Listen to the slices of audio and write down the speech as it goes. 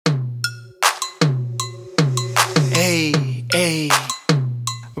Ey,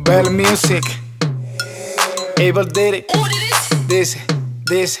 Bell Music, Abeldidt, dice,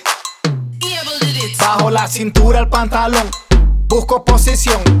 bajo la cintura el pantalón, busco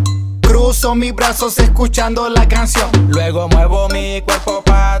posición, cruzo mis brazos escuchando la canción. Luego muevo mi cuerpo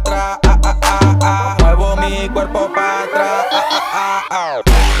para atrás, muevo mi cuerpo para atrás,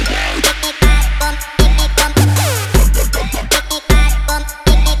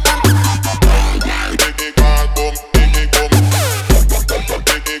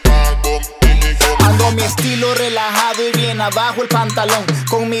 Mi estilo relajado y bien abajo el pantalón,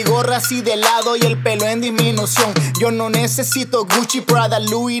 con mi gorra así de lado y el pelo en disminución. Yo no necesito Gucci, Prada,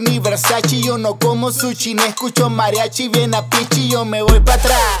 Louis ni Versace. Yo no como sushi ni escucho mariachi. Bien a pichi, yo me voy para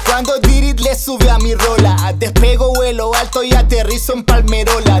atrás. Cuando Didit le sube a mi rola, despego, vuelo alto y aterrizo en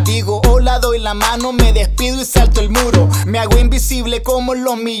Palmerola. Digo hola, doy la mano, me despido y salto el muro. Me hago invisible como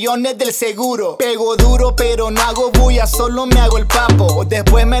los millones del seguro. Pego duro pero no hago bulla, solo me hago el papo.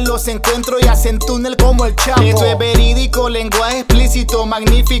 Después me los encuentro y hacen túnel como el Chapo. Esto es verídico, lenguaje explícito,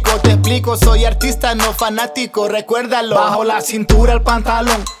 magnífico. Te explico, soy artista, no fanático, recuérdalo. Bajo la cintura el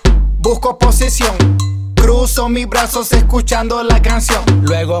pantalón, busco posición, cruzo mis brazos escuchando la canción.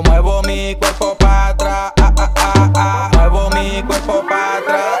 Luego muevo mi cuerpo para atrás, muevo mi cuerpo para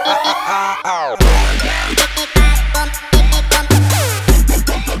atrás.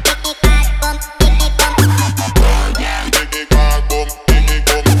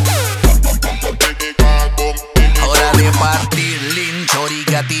 Shorty,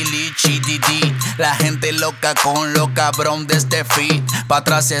 Gatillero, la gente loca con lo cabrón de este feat. Pa'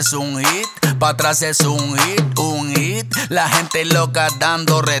 atrás es un hit, pa' atrás es un hit. La gente loca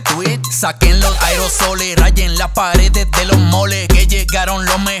dando retweet. Saquen los aerosoles, rayen las paredes de los moles. Que llegaron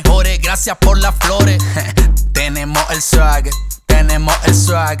los mejores, gracias por las flores. Tenemos el swag, tenemos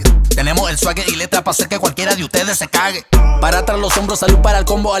el swag y letra para hacer que cualquiera de ustedes se cague. Para atrás los hombros, salud para el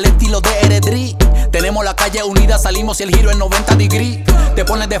combo al estilo de Heredry. Tenemos la calle unida, salimos y el giro en 90 degrees. Te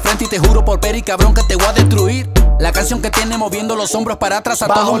pones de frente y te juro por peri cabrón que te voy a destruir. La canción que tiene moviendo los hombros para atrás a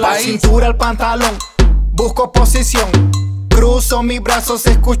todo un país. Bajo la cintura el pantalón, busco posición, cruzo mis brazos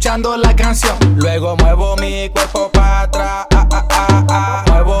escuchando la canción. Luego muevo mi cuerpo para atrás,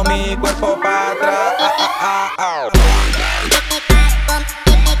 muevo mi cuerpo para atrás.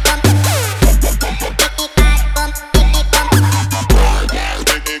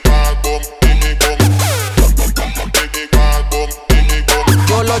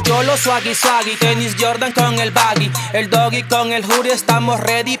 Yolo, swaggy, tenis Jordan con el baggy. El doggy con el jury, estamos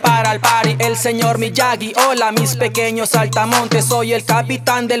ready para el party. El señor Miyagi, hola mis pequeños saltamontes. Soy el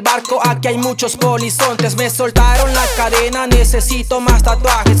capitán del barco, aquí hay muchos polizontes. Me soltaron la cadena, necesito más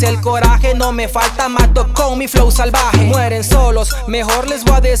tatuajes. El coraje no me falta, mato con mi flow salvaje. Mueren solos, mejor les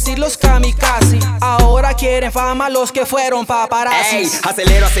voy a decir los kamikaze. Ahora quieren fama los que fueron paparazzi. Ey,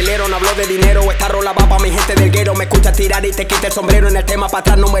 acelero, no hablo de dinero. Esta rola va pa' mi gente del guero. Me escucha tirar y te quita el sombrero. En el tema pa'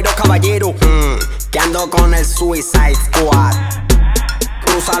 atrás, número caballero. Que ando con el Suicide Squad.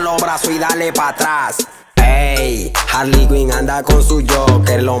 Cruza los brazos y dale pa' atrás. Ey, Harley Quinn anda con su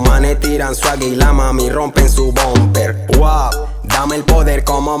Joker. Los manes tiran swag y la mami rompen su bumper. Wow, dame el poder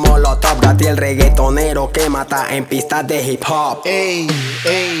como Molotov. Gatti el reggaetonero que mata en pistas de hip hop. Ey,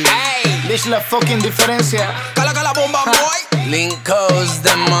 Lish la fucking diferencia. Cala bomba, boy. Coust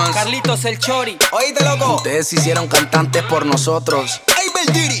de Mons. Carlitos el Shorty. Oíste, loco. Ustedes hicieron cantantes por nosotros.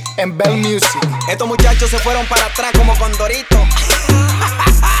 Abeldidt. En Bell Music. Estos muchachos se fueron para atrás como Condorito.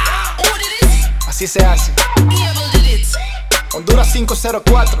 Así se hace. Honduras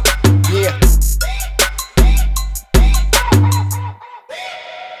 504. Yeah.